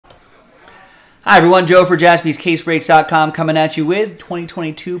Hi everyone, Joe for JaspysCaseBreaks.com coming at you with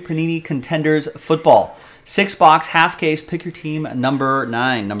 2022 Panini Contenders Football. 6-box, half case, pick your team, number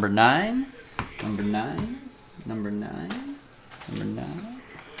 9. Number 9, number 9, number 9, number 9.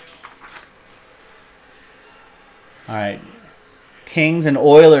 Alright, Kings and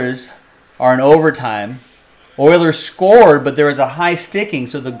Oilers are in overtime. Oilers scored, but there was a high sticking,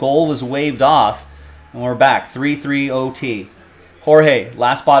 so the goal was waved off. And we're back, 3-3 OT. Jorge,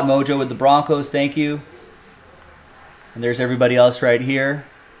 last spot mojo with the Broncos. Thank you. And there's everybody else right here.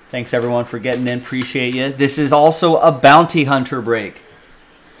 Thanks, everyone, for getting in. Appreciate you. This is also a bounty hunter break.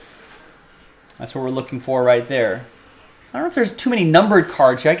 That's what we're looking for right there. I don't know if there's too many numbered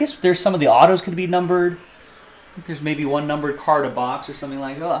cards here. I guess there's some of the autos could be numbered. I think there's maybe one numbered card a box or something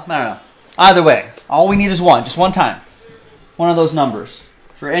like that. I don't know. Either way, all we need is one. Just one time. One of those numbers.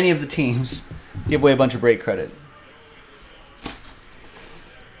 For any of the teams. Give away a bunch of break credit.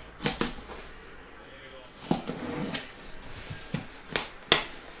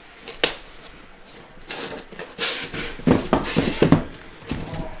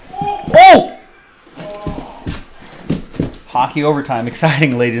 Oh! Hockey overtime.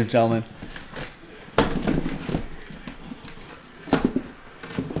 Exciting, ladies and gentlemen.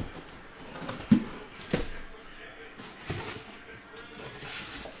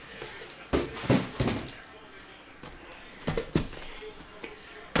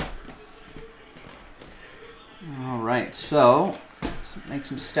 All right, so let's make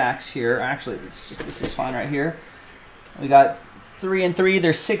some stacks here. Actually, this is fine right here. We got 3 and 3.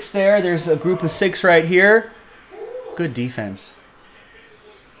 There's 6 there. There's a group of 6 right here. Good defense.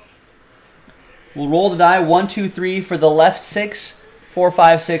 We'll roll the die. 1, 2, 3 for the left 6. 4,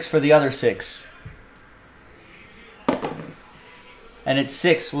 5, 6 for the other 6. And it's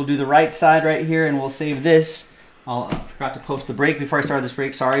 6. We'll do the right side right here, and we'll save this. I forgot to post the break before I started this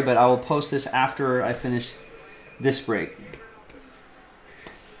break. Sorry, but I will post this after I finish this break.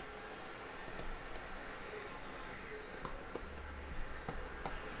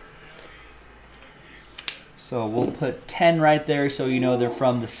 So we'll put 10 right there, so you know they're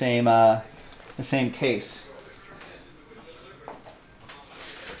from the same case.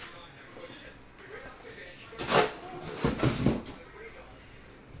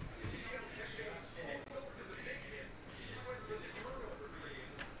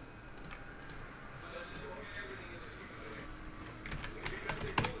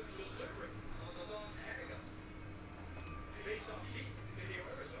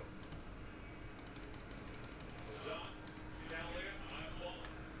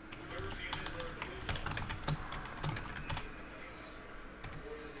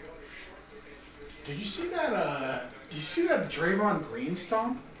 Did you see that? Did you see that Draymond Green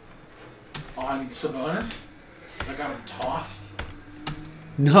stomp on Sabonis? I got him tossed.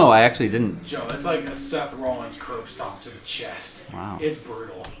 No, I actually didn't. Joe, it's like a Seth Rollins curb stomp to the chest. Wow. It's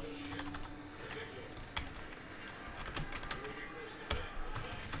brutal.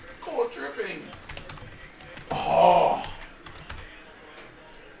 Oh, dripping. Oh.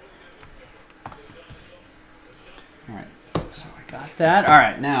 All right, so I got that. All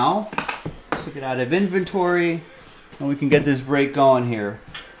right, now took it out of inventory, and we can get this break going here.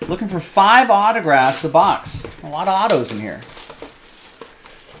 Looking for 5 autographs a box. A lot of autos in here.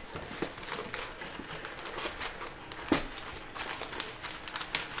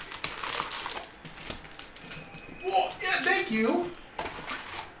 Well, yeah, thank you.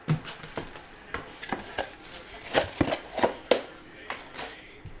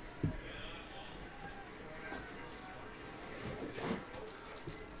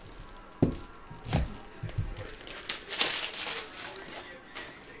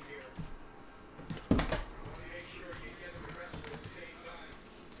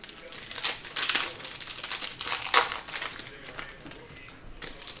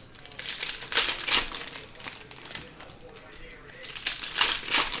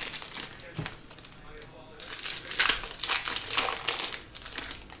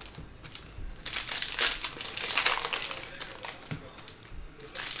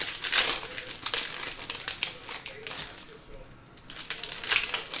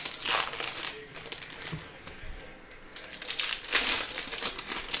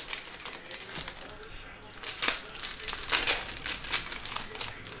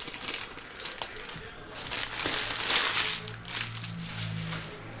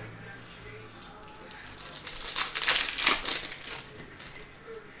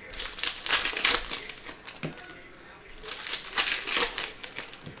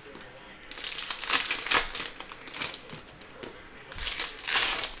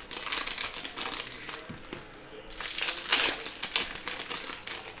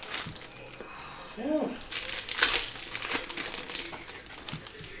 Whew.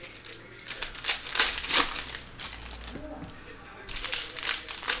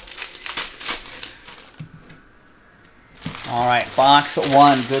 All right, box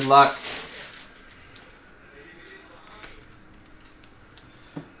 1. Good luck.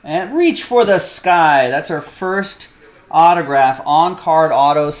 And reach for the sky. That's our first autograph. On-card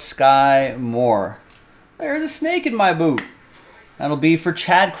auto Sky Moore. There's a snake in my boot. That'll be for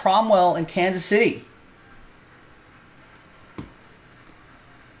Chad Cromwell in Kansas City.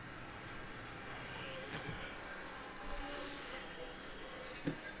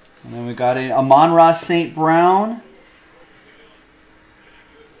 And then we got a Amon-Ra St. Brown.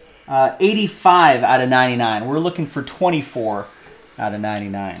 85 out of 99. We're looking for 24 out of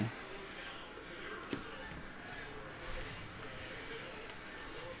 99.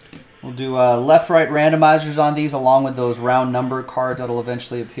 We'll do left-right randomizers on these along with those round number cards that will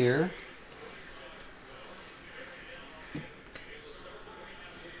eventually appear.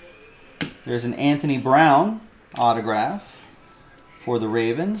 There's an Anthony Brown autograph for the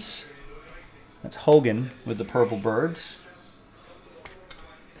Ravens. That's Hogan with the purple birds.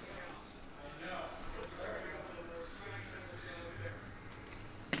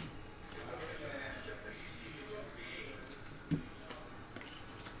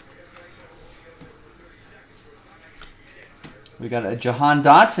 We got a Jahan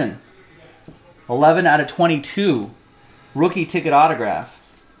Dotson, 11 out of 22, rookie ticket autograph.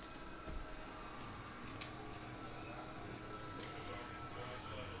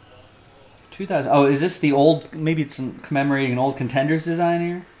 Oh, is this the old, maybe it's commemorating an old Contenders design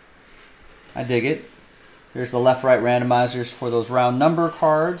here? I dig it. There's the left-right randomizers for those round number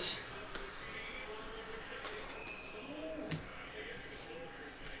cards.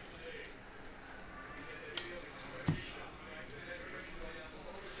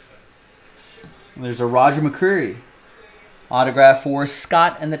 There's a Roger McCreary autograph for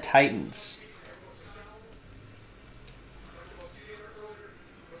Scott and the Titans.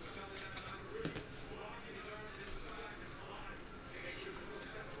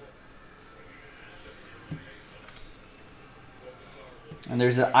 And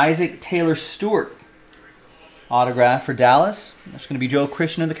there's an Isaac Taylor Stewart autograph for Dallas. That's going to be Joe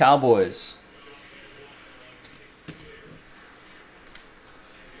Christian and the Cowboys.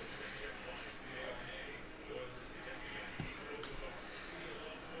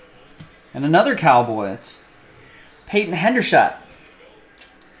 And another Cowboy, it's Peyton Hendershot.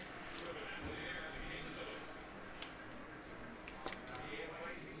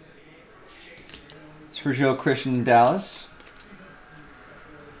 It's for Joe Christian in Dallas.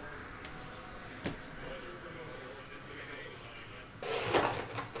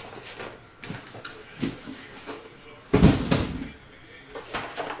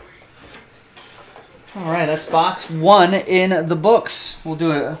 All right, that's box 1 in the books. We'll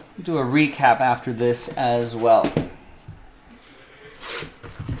do a recap after this as well.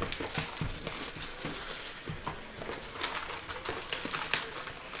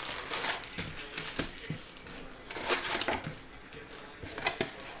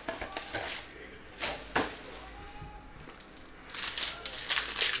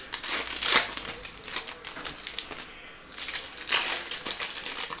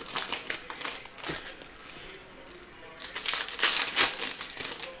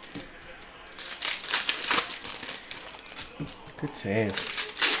 Good save.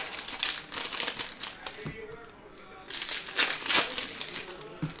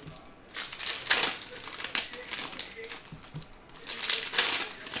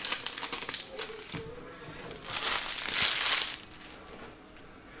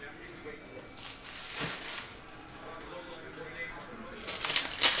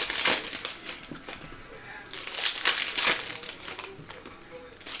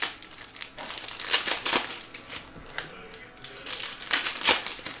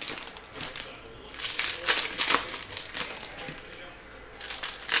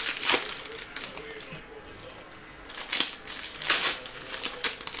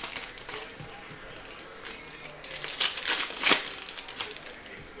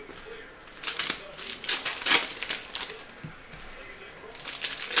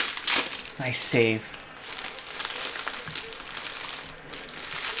 Nice save.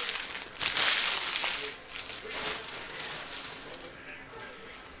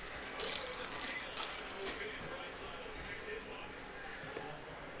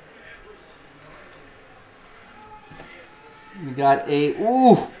 We got a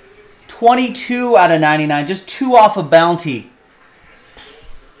 22 out of 99, just 2 off a bounty.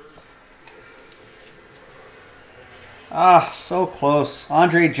 Ah, so close.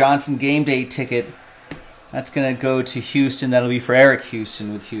 Andre Johnson game day ticket. That's going to go to Houston. That'll be for Eric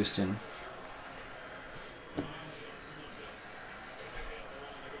Houston with Houston.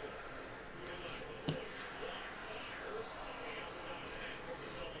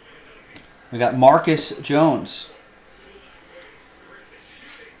 We got Marcus Jones.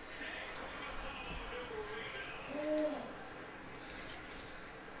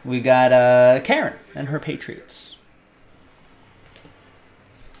 We got Karen and her Patriots.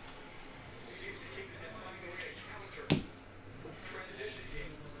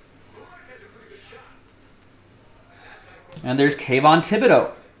 And there's Kayvon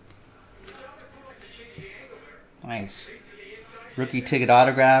Thibodeau. Nice. Rookie ticket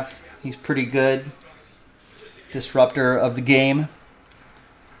autograph. He's pretty good. Disruptor of the game.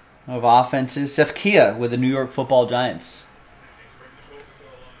 Of offenses. Seth Kia with the New York Football Giants.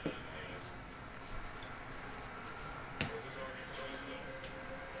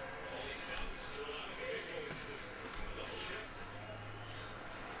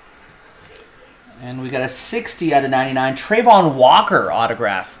 And we got a 60 out of 99. Trayvon Walker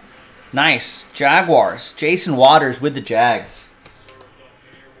autograph. Nice. Jaguars. Jason Waters with the Jags.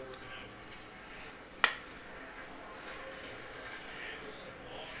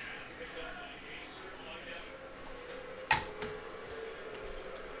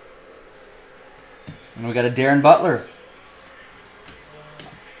 And we got a Darren Butler.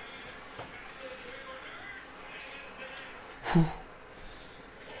 Whew.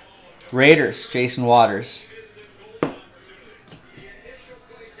 Raiders, Jason Waters.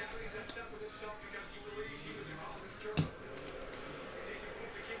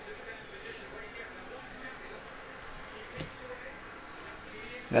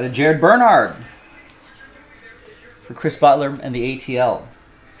 Got a Jared Bernard for Chris Butler and the ATL.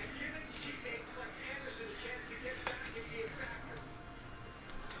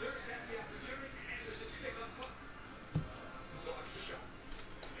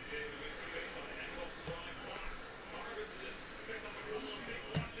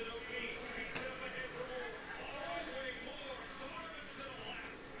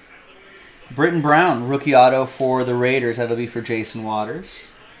 Britton Brown, rookie auto for the Raiders. That'll be for Jason Waters.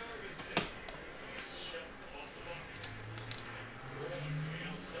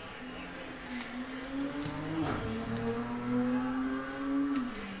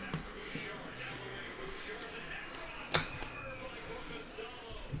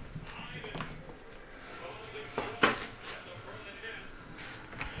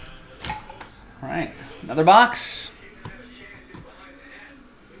 All right, another box.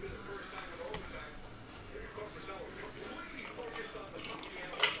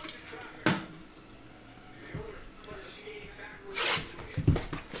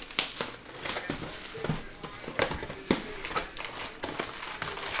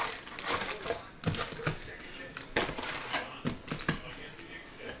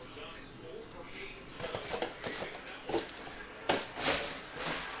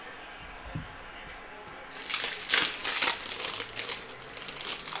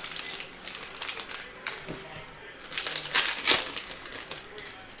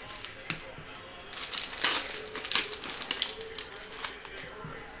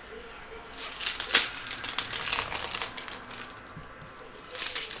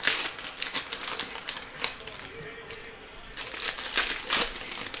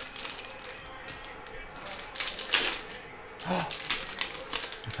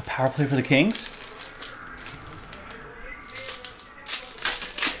 It's a power play for the Kings.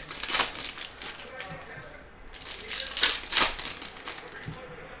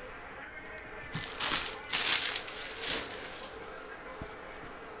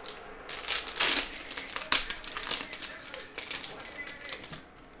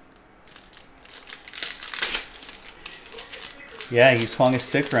 Yeah, he swung his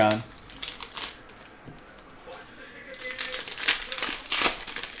stick around.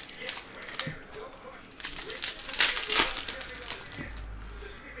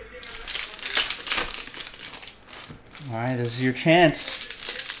 All right, this is your chance.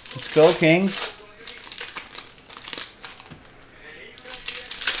 Let's go, Kings.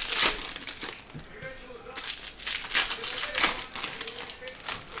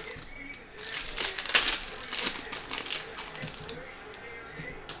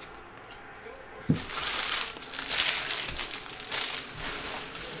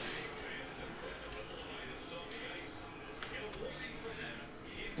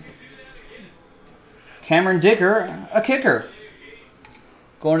 Cameron Dicker, a kicker.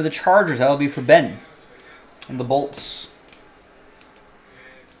 Going to the Chargers. That'll be for Ben. And the Bolts.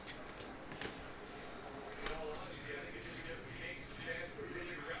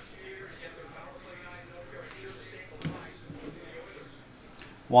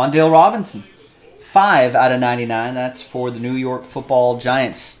 Wan'Dale Robinson. 5 out of 99. That's for the New York Football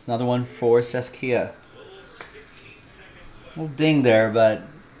Giants. Another one for Seth Kia. Little ding there, but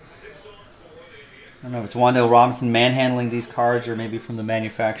I don't know if it's Wan'Dale Robinson manhandling these cards or maybe from the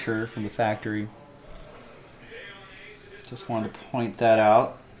manufacturer, from the factory. Just wanted to point that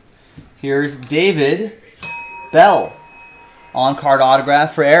out. Here's David Bell. On-card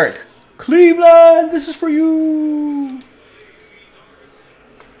autograph for Eric. Cleveland, this is for you.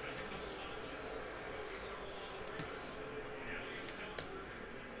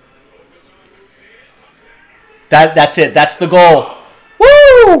 That's it. That's the goal.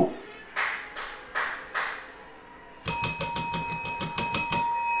 Woo!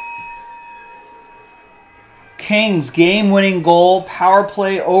 Kings game-winning goal, power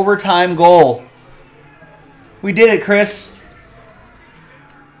play overtime goal. We did it, Chris.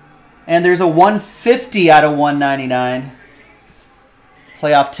 And there's a 150 out of 199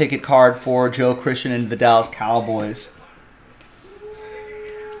 playoff ticket card for Joe Christian and the Dallas Cowboys.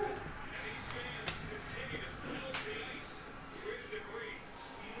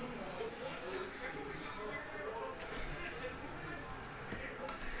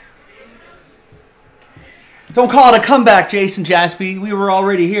 Don't call it a comeback, Jason Jaspy. We were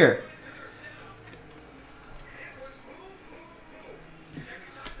already here.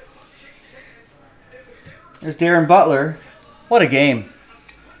 There's Darren Butler. What a game.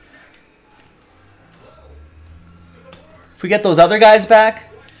 If we get those other guys back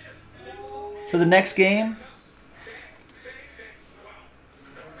for the next game.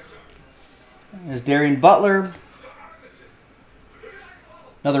 There's Darren Butler.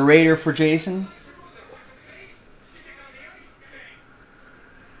 Another Raider for Jason.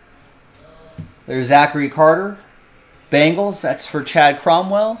 There's Zachary Carter. Bengals, that's for Chad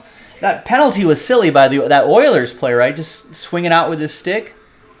Cromwell. That penalty was silly by that Oilers player, right? Just swinging out with his stick.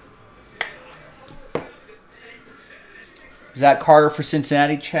 Zach Carter for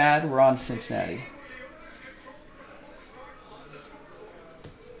Cincinnati. Chad, we're on Cincinnati.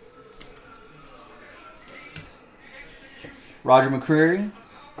 Roger McCreary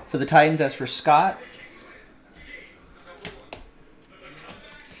for the Titans, that's for Scott.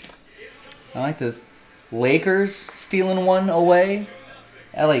 I like the Lakers stealing one away.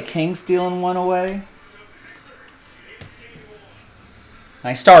 LA Kings stealing one away.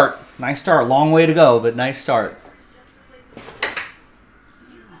 Nice start. Nice start. Long way to go, but nice start.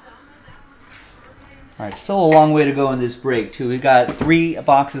 All right, still a long way to go in this break, too. We've got 3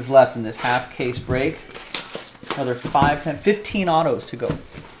 boxes left in this half case break. Another 5, 10, 15 autos to go.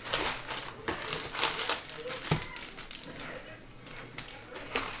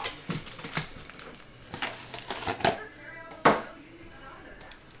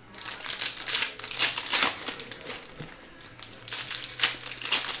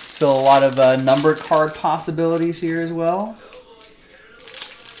 Still a lot of numbered card possibilities here as well.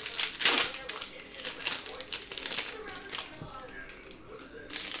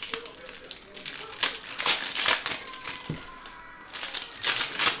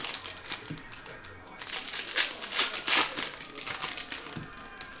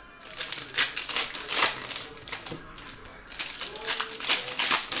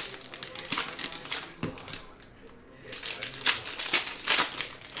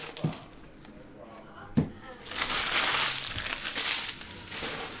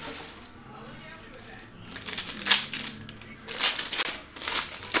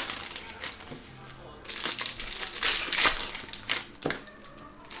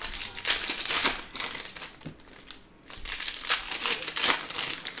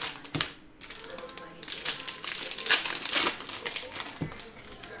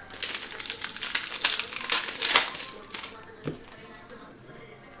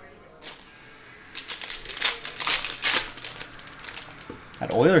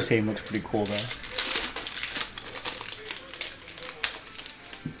 That Oilers team looks pretty cool, though.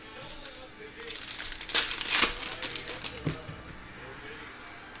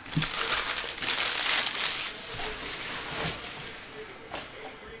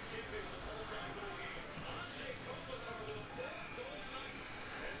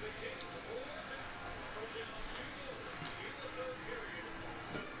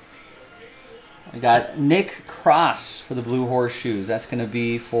 We got Nick Cross for the Blue Horseshoes. That's going to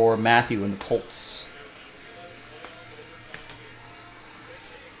be for Matthew and the Colts.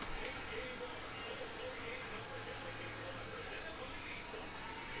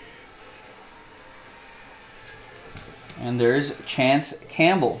 And there's Chance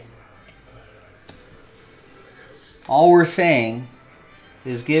Campbell. All we're saying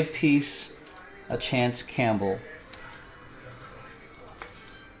is give peace a Chance Campbell.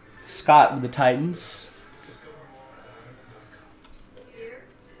 Scott with the Titans.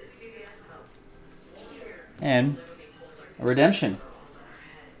 And a redemption.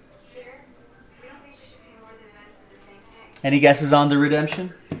 Any guesses on the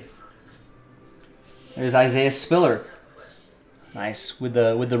redemption? There's Isaiah Spiller. Nice, with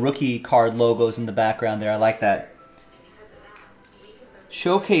the rookie card logos in the background there. I like that.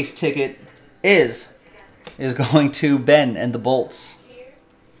 Showcase ticket is going to Ben and the Bolts.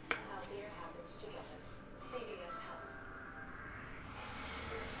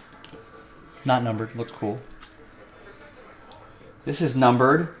 Not numbered. Looks cool. This is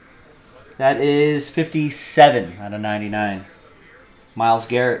numbered. That is 57 out of 99. Myles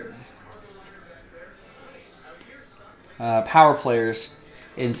Garrett. Power players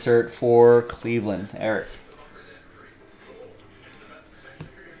insert for Cleveland. Eric.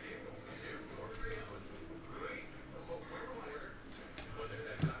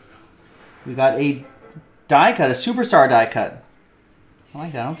 We got a die cut, a superstar die cut. I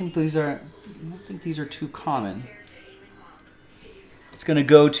like that. I don't think these are too common. It's going to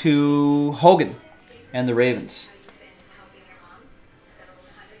go to Hogan and the Ravens.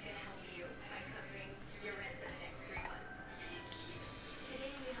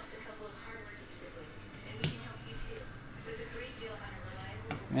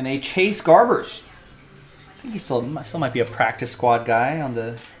 And a Chase Garbers. I think he still might be a practice squad guy on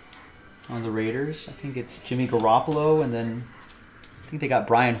the Raiders. I think it's Jimmy Garoppolo, and then I think they got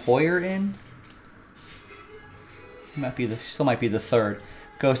Brian Hoyer in. He still might be the third.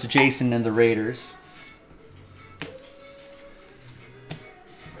 Goes to Jason and the Raiders.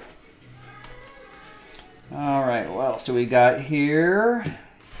 All right, what else do we got here?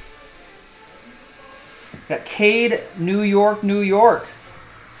 Got Cade, New York, New York.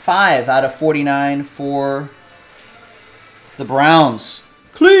 5 out of 49 for the Browns.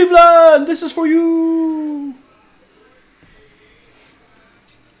 Cleveland, this is for you.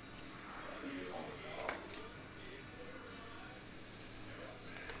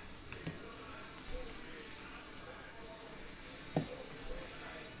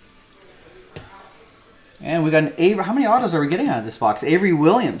 And we got an Avery. How many autos are we getting out of this box? Avery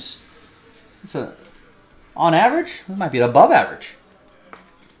Williams. It's on average. This might be an above average.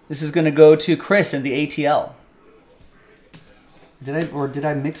 This is going to go to Chris in the ATL. Did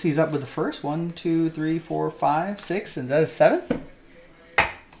I mix these up with the first? 1, 2, 3, 4, 5, 6. Is that a 7th?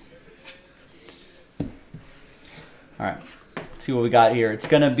 All right. Let's see what we got here. It's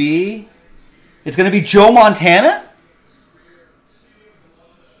going to be Joe Montana.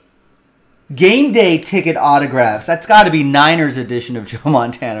 Game day ticket autographs. That's got to be Niners edition of Joe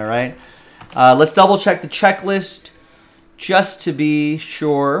Montana, right? Let's double check the checklist just to be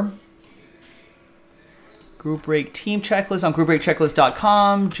sure. Group break team checklist on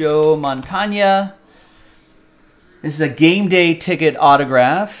groupbreakchecklist.com. Joe Montana. This is a game day ticket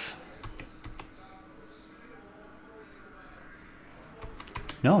autograph.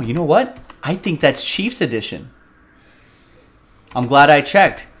 No, you know what? I think that's Chiefs edition. I'm glad I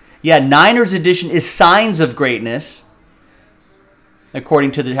checked. Yeah, Niners edition is Signs of Greatness.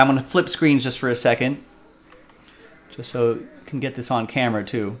 According to I'm going to flip screens just for a second. Just so you can get this on camera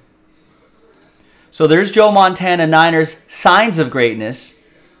too. So there's Joe Montana, Niners, Signs of Greatness.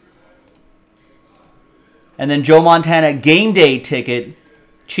 And then Joe Montana, Game Day ticket,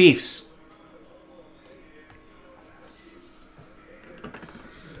 Chiefs.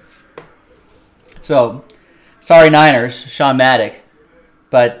 So, sorry Niners, Sean Maddock.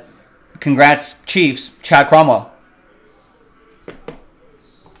 But congrats Chiefs, Chad Cromwell.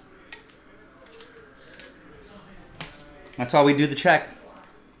 That's why we do the check.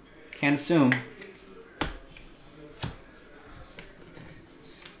 Can't assume.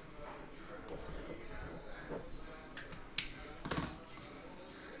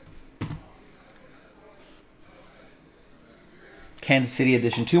 Kansas City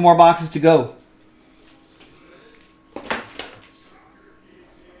edition. 2 more boxes to go.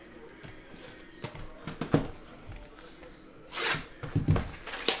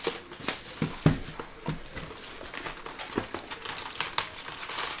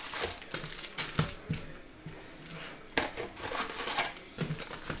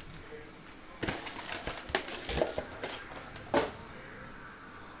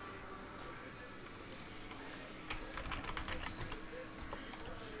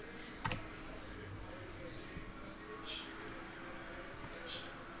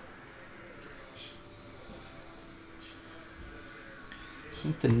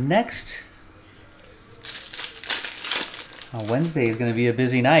 The next Wednesday is going to be a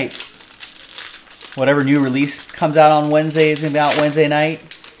busy night. Whatever new release comes out on Wednesday is going to be out Wednesday night.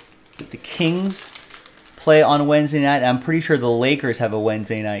 The Kings play on Wednesday night. I'm pretty sure the Lakers have a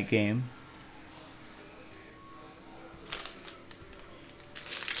Wednesday night game.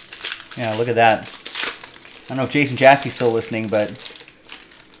 Yeah, look at that. I don't know if Jason Jaspy's still listening, but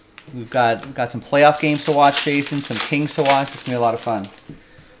we've got some playoff games to watch, Jason, some Kings to watch. It's going to be a lot of fun.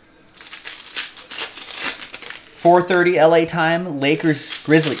 4:30 LA time, Lakers,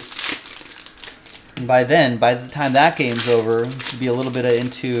 Grizzlies. And by the time that game's over, we'll be a little bit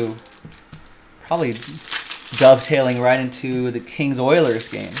into probably dovetailing right into the Kings-Oilers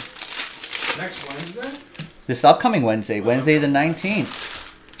game. Next Wednesday? This upcoming Wednesday, Wednesday the 19th.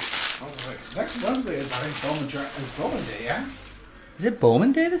 I was like, next Wednesday is, I think, Bowman Day, yeah? Is it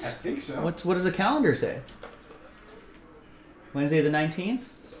Bowman Day this? I think so. What does the calendar say? Wednesday the 19th?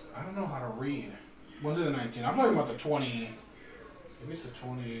 I don't know how to read. Wednesday the 19th. I'm talking about the 20... Maybe it's the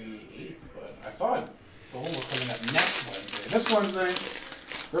 28th, but I thought Bowman was coming up next Wednesday. This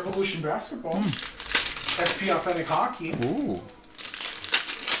Wednesday, Revolution Basketball. SP Authentic Hockey. Ooh.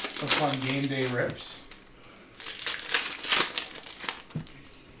 Some fun game day rips.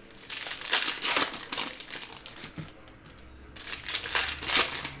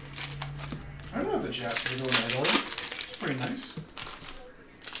 I know the Jets are doing that order. It's pretty nice.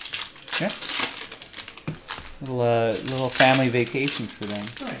 Yeah. Little family vacation for them.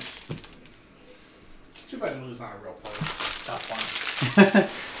 Nice. Too bad Lou's not a real player. Not fun.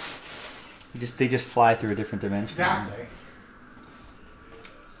 They just fly through a different dimension. Exactly.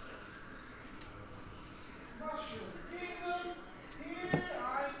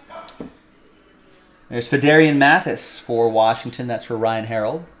 There's Fedarian Mathis for Washington. That's for Ryan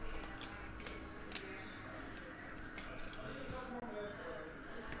Harold.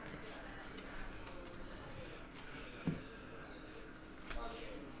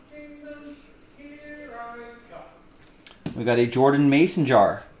 We got a Jordan Mason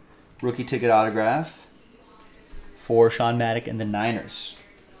jar. Rookie ticket autograph for Sean Maddock and the Niners.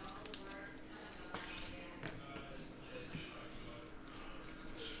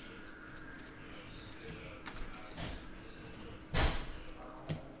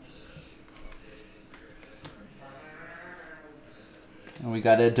 And we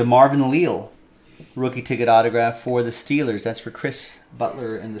got a DeMarvin Leal rookie ticket autograph for the Steelers. That's for Chris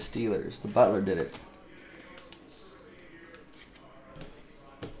Butler and the Steelers. The Butler did it.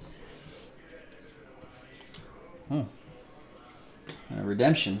 And a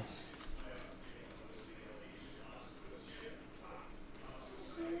redemption.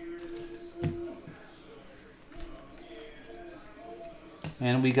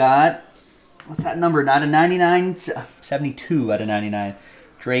 And we got, what's that number? Not a 99, 72 out of 99.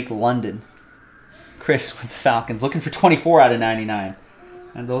 Drake London. Chris with the Falcons. Looking for 24 out of 99.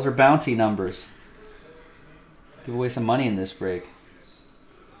 And those are bounty numbers. Give away some money in this break.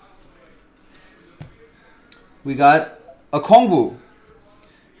 We got Okongwu.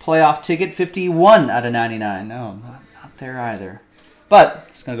 Playoff ticket, 51 out of 99. No, not there either. But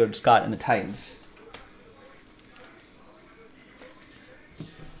it's going to go to Scott and the Titans.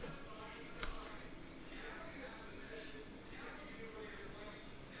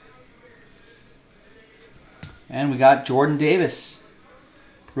 And we got Jordan Davis.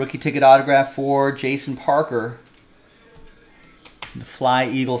 Rookie ticket autograph for Jason Parker. The Fly,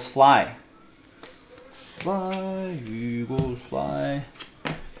 Eagles, Fly. Fly, Eagles, fly.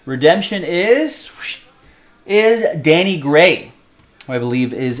 Redemption is Danny Gray, who I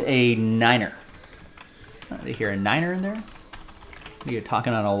believe is a Niner. Did I hear a Niner in there? You're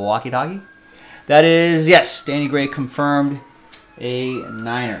talking on a walkie-talkie? That is, yes, Danny Gray confirmed a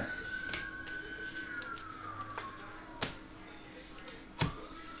Niner.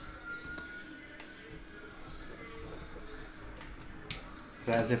 It's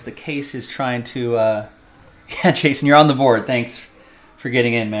as if the case is trying to... Yeah, Jason, you're on the board. Thanks for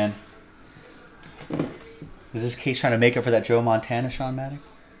getting in, man. Is this case trying to make up for that Joe Montana, Sean Maddock?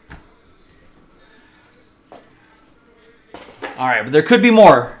 All right, but there could be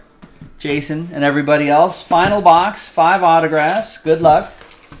more, Jason and everybody else. Final box, 5 autographs. Good luck.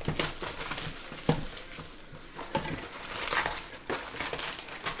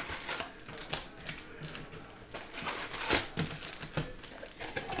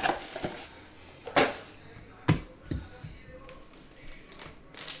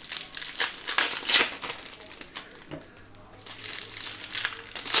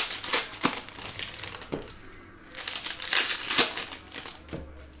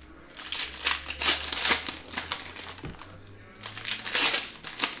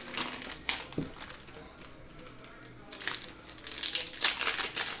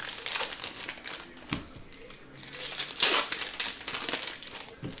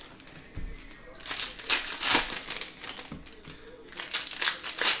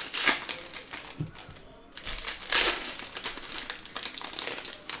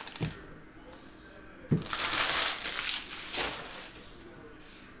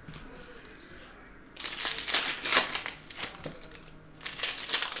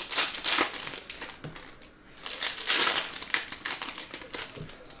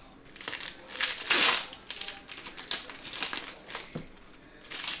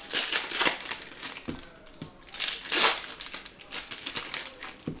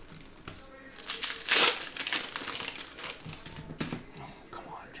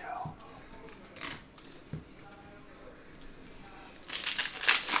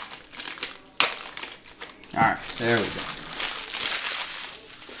 right, there we go.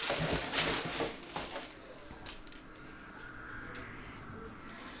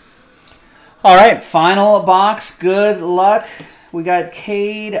 All right, final box. Good luck. We got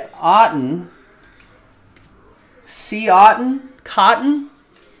Cade Otton. C. Otton? Cotton?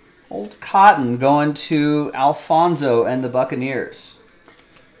 Old Cotton going to Alfonso and the Buccaneers.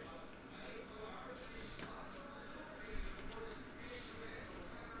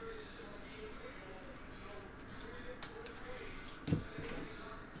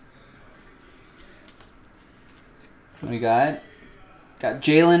 We got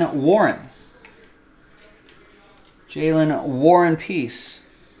Jaylen Warren. Jaylen Warren piece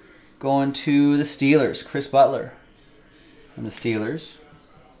going to the Steelers. Chris Butler and the Steelers.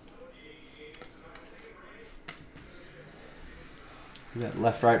 That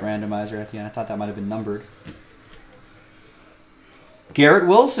left-right randomizer at the end. I thought that might have been numbered. Garrett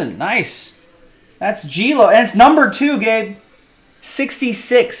Wilson. Nice. That's G-Lo. And it's numbered too, Gabe.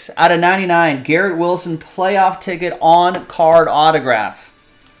 66 out of 99. Garrett Wilson playoff ticket on card autograph.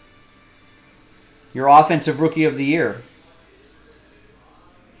 Your offensive rookie of the year.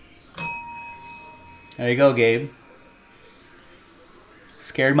 There you go, Gabe.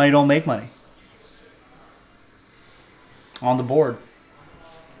 Scared money don't make money. On the board.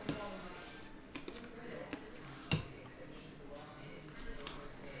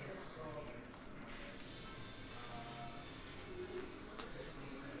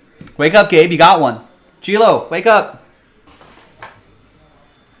 Wake up, Gabe. You got one. G-Lo, wake up.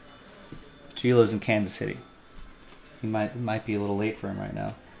 G-Lo's in Kansas City. He might be a little late for him right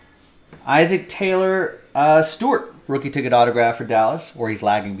now. Isaac Taylor Stewart, rookie ticket autograph for Dallas, or he's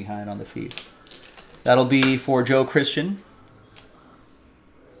lagging behind on the feed. That'll be for Joe Christian.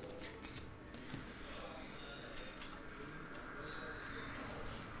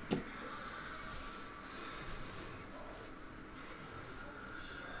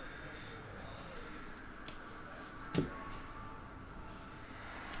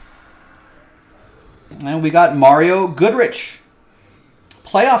 And we got Mario Goodrich.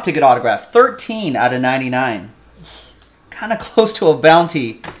 Playoff ticket autograph. 13 out of 99. Kind of close to a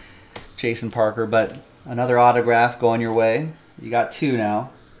bounty, Jason Parker, but another autograph going your way. You got two now.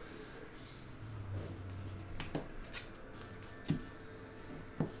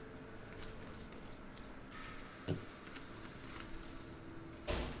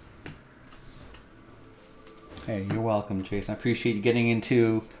 Hey, you're welcome, Jason. I appreciate you getting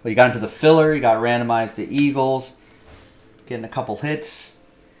into... Well, you got into the filler. You got randomized the Eagles. Getting a couple hits.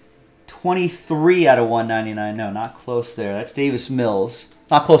 23 out of 199. No, not close there. That's Davis Mills.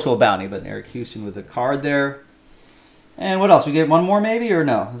 Not close to a bounty, but Eric Houston with a card there. And what else? We get one more maybe, or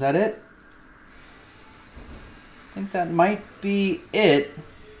no? Is that it? I think that might be it.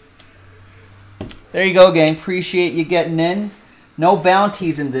 There you go, gang. Appreciate you getting in. No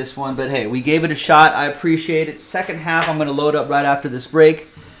bounties in this one, but hey, we gave it a shot. I appreciate it. Second half, I'm going to load up right after this break.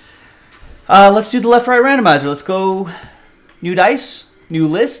 Let's do the left-right randomizer. Let's go new dice, new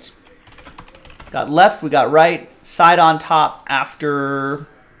list. Got left, we got right. Side on top after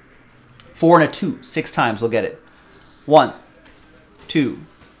 4 and a 2. 6 times, we'll get it. 1, 2,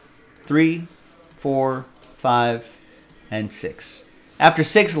 3, 4, 5, and 6. After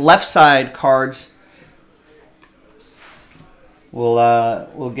 6 left side cards,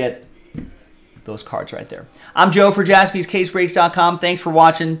 we'll get those cards right there. I'm Joe for JaspysCaseBreaks.com. Thanks for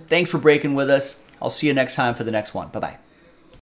watching. Thanks for breaking with us. I'll see you next time for the next one. Bye-bye.